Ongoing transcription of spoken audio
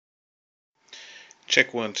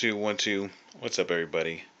Check 1 2 1 2. What's up,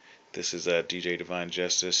 everybody? This is DJ Divine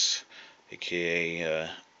Justice, aka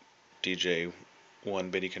DJ 1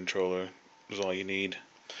 MIDI controller. Is all you need.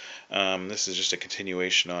 This is just a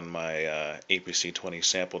continuation on my APC20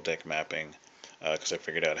 sample deck mapping, because I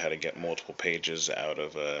figured out how to get multiple pages out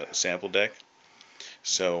of a sample deck.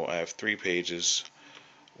 So I have 3 pages.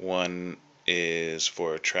 One is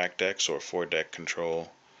for track decks or 4-deck control.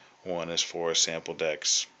 One is for sample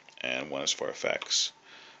decks, and one is for effects.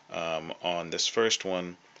 On this first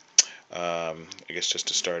one, I guess just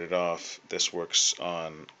to start it off, this works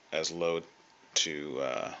on as load to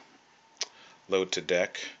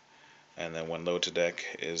deck, and then when load to deck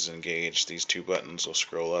is engaged, these 2 buttons will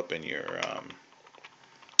scroll up in your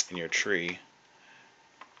tree,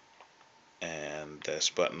 and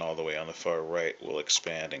this button all the way on the far right will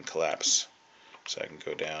expand and collapse. So I can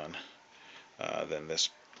go down. Then this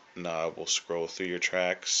knob will scroll through your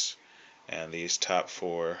tracks, and these top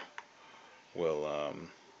 4 will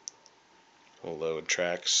load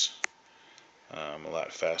tracks a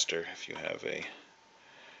lot faster if you have a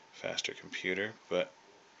faster computer, but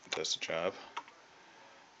it does the job.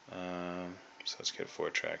 So let's get 4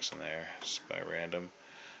 tracks in there just by random.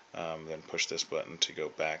 Then push this button to go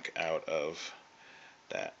back out of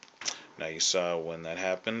that. Now you saw when that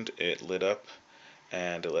happened, it lit up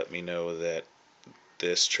and it let me know that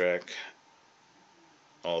this track,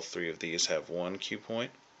 all 3 of these have 1 cue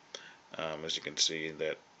point. As you can see,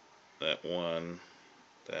 that one,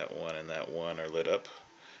 and that one are lit up,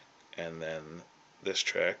 and then this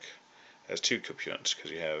track has 2 cue points because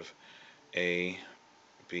you have A,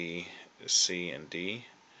 B, C, and D,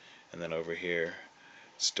 and then over here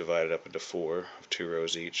it's divided up into 4 of 2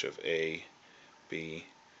 rows each of A, B,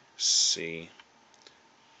 C,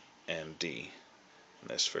 and D. And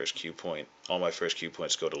this first cue point, all my first cue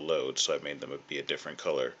points go to load, so I made them be a different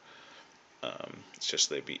color. It's just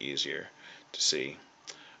they'd be easier to see.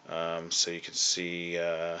 So you can see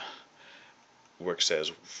works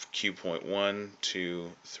as cue point 1,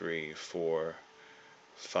 2, 3, 4,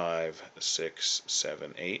 5, 6,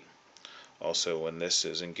 7, 8. Also, when this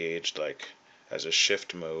is engaged, like as a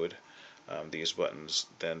shift mode, these buttons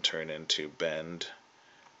then turn into bend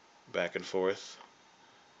back and forth,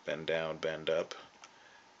 bend down, bend up.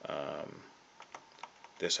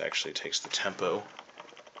 This actually takes the tempo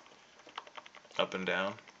up and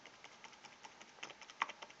down.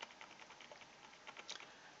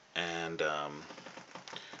 And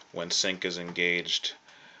when sync is engaged,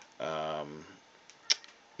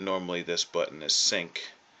 normally this button is sync,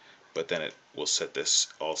 but then it will set this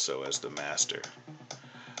also as the master.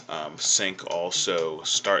 Sync also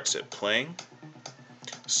starts it playing,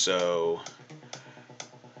 so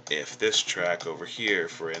if this track over here,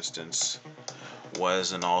 for instance,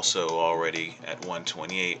 wasn't also already at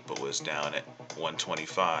 128 but was down at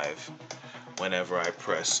 125, whenever I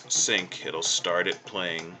press sync, it'll start it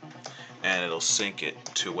playing and it'll sync it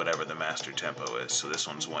to whatever the master tempo is. So this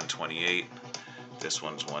one's 128, this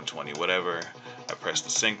one's 120, whatever. I press the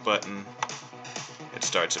sync button, it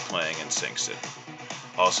starts it playing and syncs it.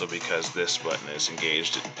 Also, because this button is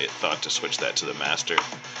engaged, it thought to switch that to the master.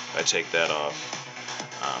 If I take that off,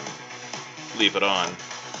 leave it on,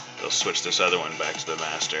 it'll switch this other one back to the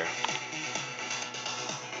master.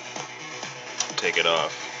 Take it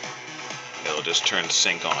off, it'll just turn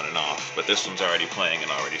sync on and off, but this one's already playing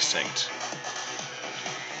and already synced.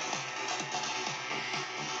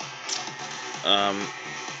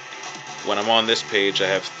 When I'm on this page, I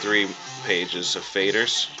have 3 pages of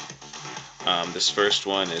faders. This first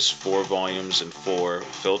one is 4 volumes and 4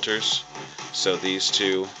 filters, so these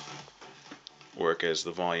 2 work as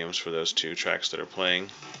the volumes for those 2 tracks that are playing.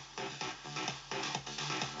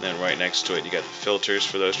 Then right next to it you got the filters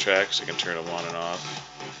for those tracks. I can turn them on and off.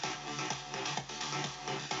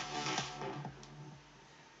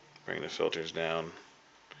 Bring the filters down,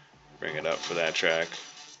 bring it up for that track.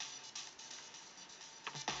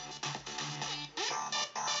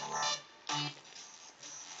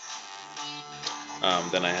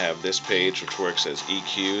 Then I have this page which works as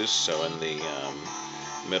EQs, so in the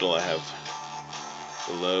middle I have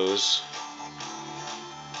the lows,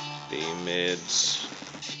 the mids,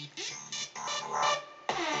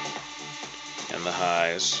 and the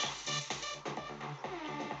highs.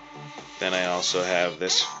 Then I also have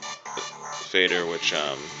this fader which,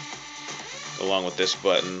 along with this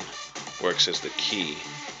button, works as the key.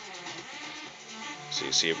 So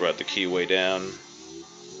you see it brought the key way down,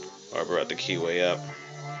 or brought the key way up.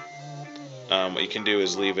 What you can do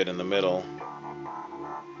is leave it in the middle,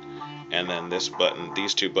 and then this button,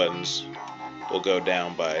 these 2 buttons will go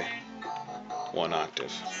down by 1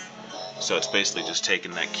 octave. So it's basically just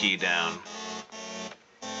taking that key down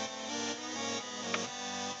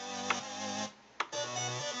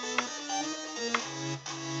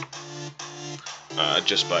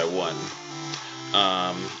just by one.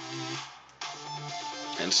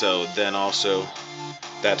 And so then also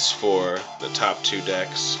that's for the top two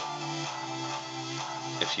decks.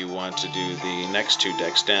 If you want to do the next two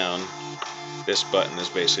decks down, this button is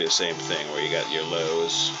basically the same thing, where you got your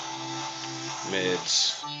lows,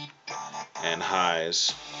 mids, and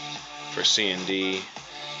highs for C and D,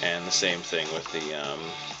 and the same thing with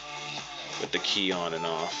the key on and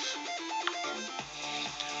off.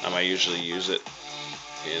 I usually use it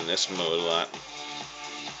in this mode a lot.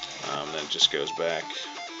 Then it just goes back.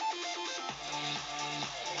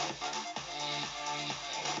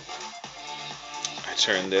 I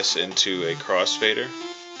turned this into a crossfader.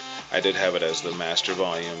 I did have it as the master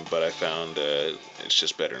volume, but I found it's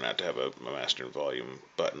just better not to have a master volume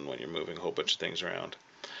button when you're moving a whole bunch of things around.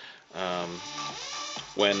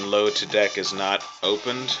 When load to deck is not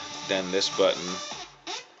opened, then this button,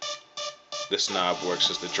 this knob, works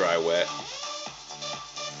as the dry wet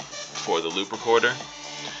for the loop recorder.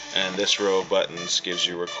 And this row of buttons gives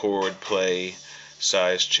you record, play,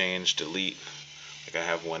 size change, delete. Like I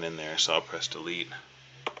have one in there, so I'll press delete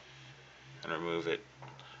and remove it.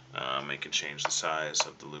 You can change the size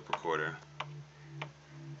of the loop recorder.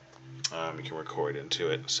 You can record into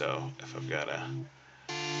it, so if I've got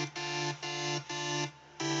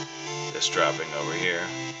this dropping over here,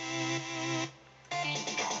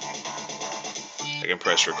 I can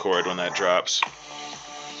press record when that drops,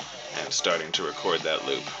 and it's starting to record that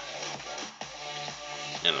loop.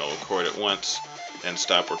 And it'll record it once, and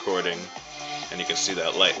stop recording, and you can see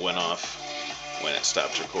that light went off when it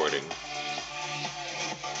stopped recording.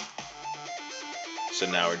 So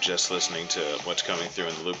now we're just listening to what's coming through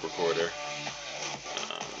in the loop recorder.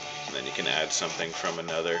 And then you can add something from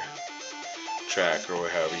another track or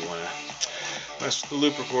however you want to mess with the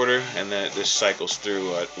loop recorder, and then this cycles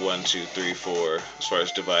through at 1, 2, 3, 4 as far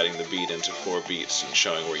as dividing the beat into 4 beats and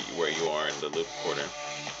showing where you are in the loop recorder.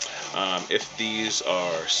 If these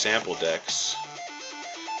are sample decks,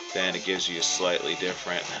 then it gives you a slightly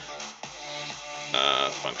different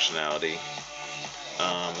functionality.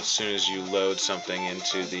 As soon as you load something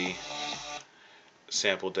into the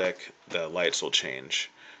sample deck, the lights will change.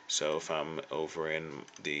 So if I'm over in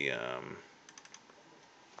the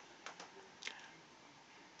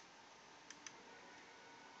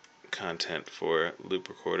content for loop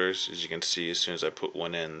recorders, as you can see, as soon as I put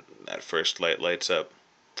one in, that first light lights up,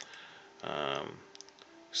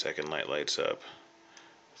 second light lights up,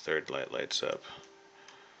 third light lights up,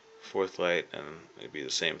 fourth light, and it'd be the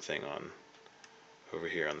same thing on over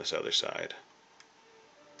here on this other side.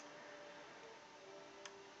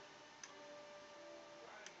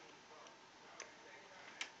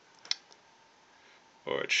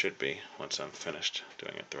 Or it should be once I'm finished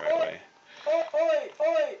doing it the right way.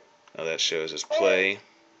 Now that shows as play.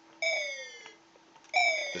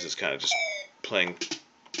 This is kind of just playing,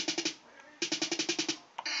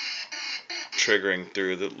 triggering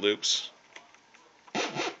through the loops.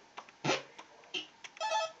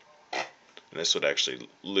 And this would actually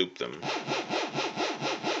loop them.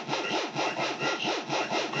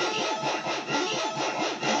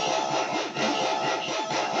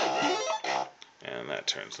 And that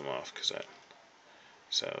turns them off because that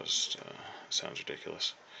sounds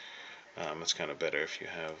ridiculous. It's kind of better if you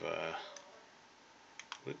have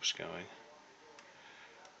loops going.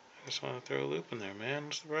 I just want to throw a loop in there, man.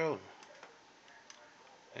 What's the problem?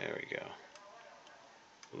 There we go.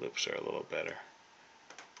 The loops are a little better.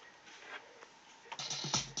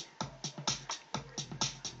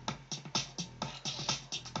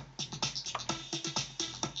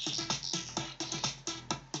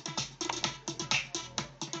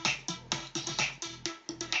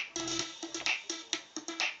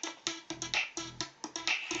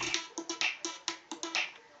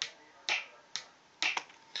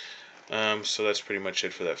 So that's pretty much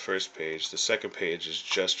it for that first page. The second page is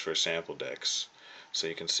just for sample decks. So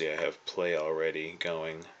you can see I have play already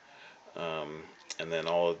going. And then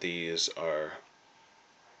all of these are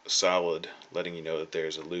solid, letting you know that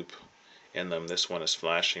there's a loop in them. This one is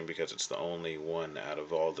flashing because it's the only one out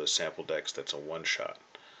of all the sample decks that's a one-shot.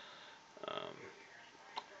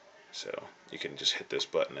 So you can just hit this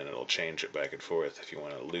button and it'll change it back and forth if you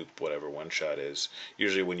want to loop whatever one-shot is.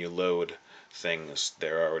 Usually when you load things,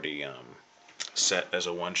 they're already set as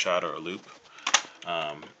a one-shot or a loop.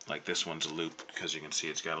 Like this one's a loop because you can see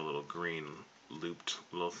it's got a little green looped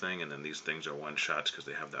little thing, and then these things are one-shots because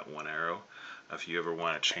they have that one arrow. If you ever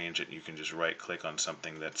want to change it, you can just right-click on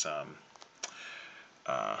something that's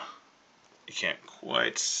you can't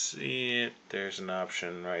quite see it. There's an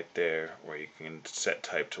option right there where you can set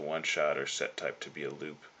type to one shot or set type to be a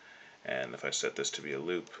loop. And if I set this to be a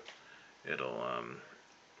loop, it'll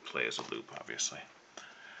play as a loop, obviously.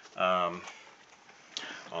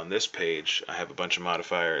 On this page, I have a bunch of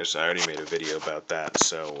modifiers. I already made a video about that,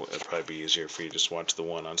 so it'll probably be easier for you to just watch the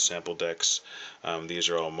one on sample decks. These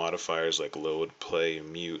are all modifiers like load, play,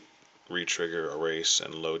 mute, retrigger, erase,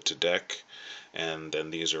 and load to deck. And then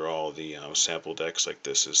these are all the sample decks, like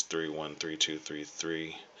this is 3-1, 3-2,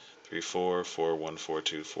 3-3, 3-4, 4-1,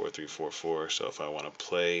 4-2, 4-3, 4-4. So if I want to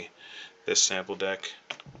play this sample deck,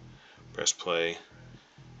 press play,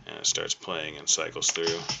 and it starts playing and cycles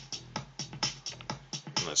through.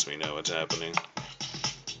 And lets me know what's happening,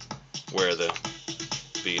 where the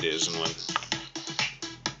beat is and when.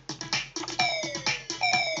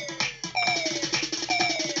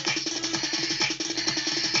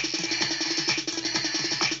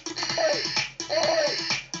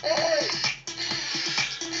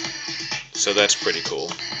 So that's pretty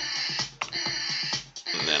cool.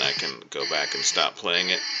 And then I can go back and stop playing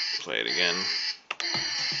it, play it again.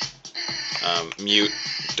 Mute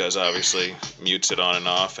does obviously mutes it on and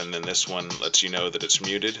off, and then this one lets you know that it's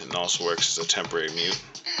muted and also works as a temporary mute.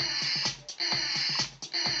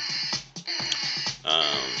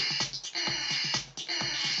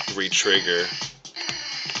 Retrigger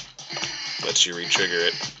lets you retrigger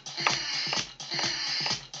it.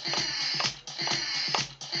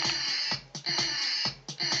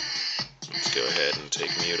 Let's go ahead and take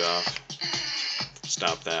mute off.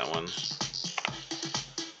 Stop that one.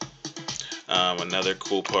 Another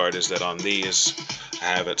cool part is that on these, I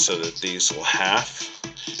have it so that these will half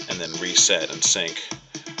and then reset and sync.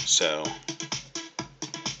 So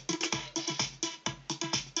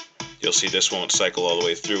you'll see this won't cycle all the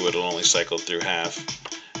way through, it'll only cycle through half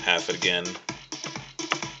it again.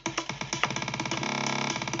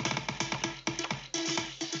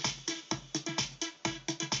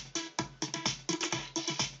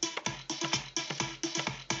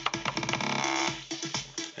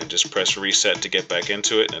 And just press reset to get back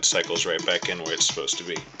into it, and it cycles right back in where it's supposed to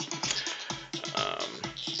be.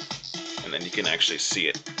 And then you can actually see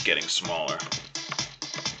it getting smaller.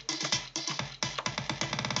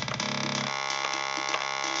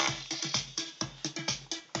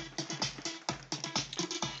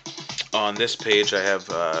 On this page I have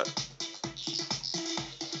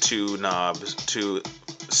two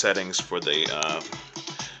settings for the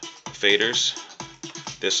faders.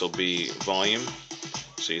 This will be volume.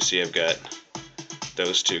 So you see I've got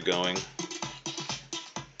those two going.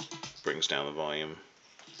 Brings down the volume,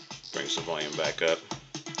 brings the volume back up.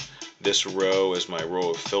 This row is my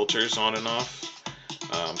row of filters on and off.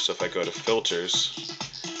 So if I go to filters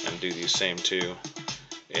and do these same two,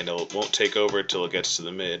 and it won't take over until it gets to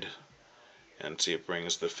the mid. And see, it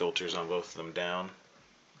brings the filters on both of them down.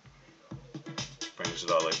 Brings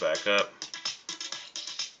it all the way back up.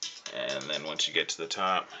 And then once you get to the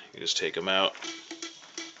top, you just take them out.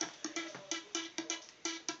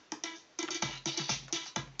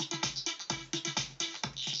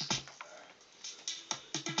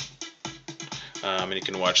 And you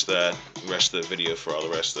can watch the rest of the video for all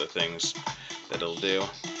the rest of the things that it'll do.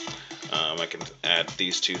 I can add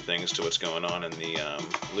these two things to what's going on in the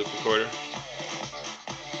loop recorder.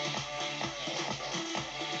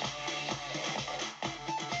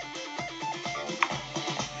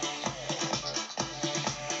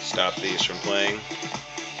 Stop these from playing.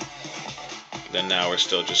 Then now we're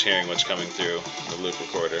still just hearing what's coming through the loop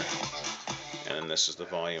recorder. And then this is the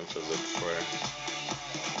volume for the loop recorder.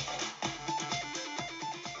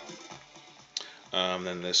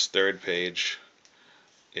 Then this third page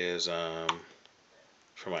is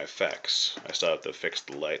for my effects. I still have to fix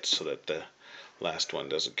the lights so that the last one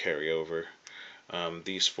doesn't carry over.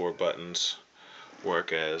 These four buttons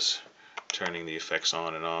work as turning the effects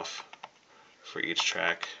on and off for each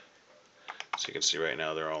track. So you can see right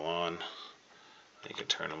now they're all on. You can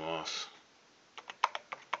turn them off.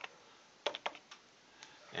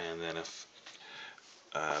 And then if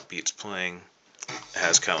beat's playing, it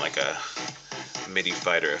has kind of like a MIDI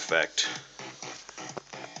fighter effect.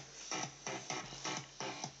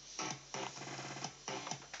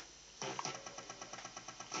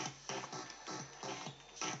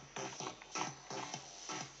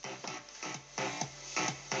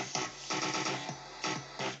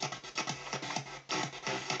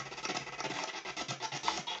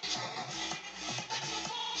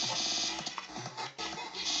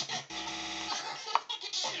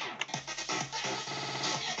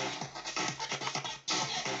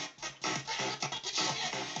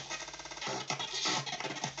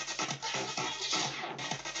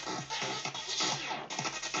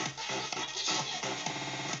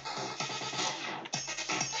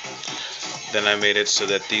 Then I made it so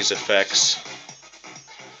that these effects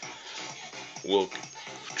will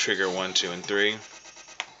trigger 1, 2, and 3,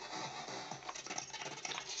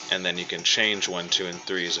 and then you can change 1, 2, and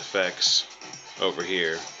 3's effects over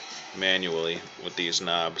here manually with these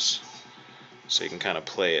knobs, so you can kind of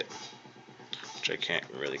play it, which I can't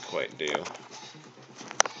really quite do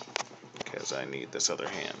because I need this other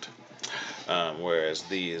hand. Whereas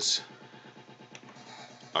these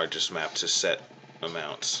are just mapped to set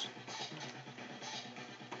amounts.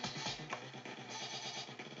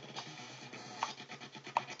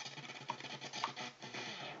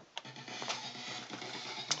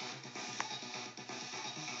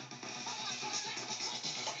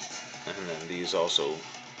 And then these also,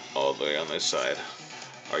 all the way on this side,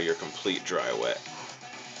 are your complete dry wet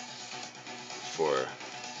for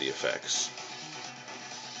the effects.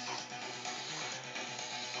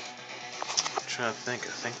 I'm trying to think, I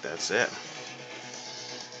think that's it.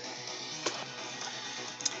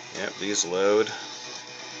 Yep, these load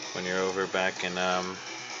when you're over back in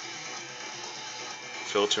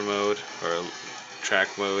filter mode or track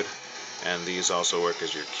mode, and these also work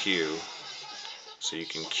as your cue, so you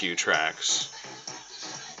can cue tracks.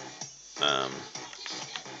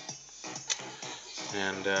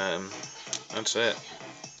 That's it.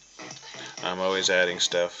 I'm always adding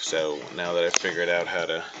stuff, so now that I've figured out how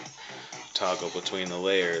to toggle between the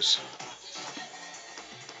layers,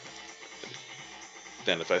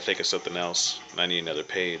 then if I think of something else and I need another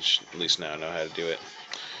page, at least now I know how to do it.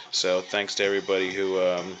 So thanks to everybody who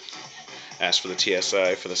asked for the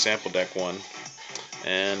TSI for the sample deck one,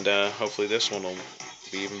 and hopefully this one will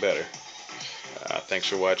be even better. Thanks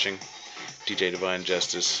for watching. DJ Divine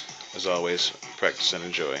Justice, as always, practice and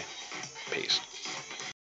enjoy. Peace.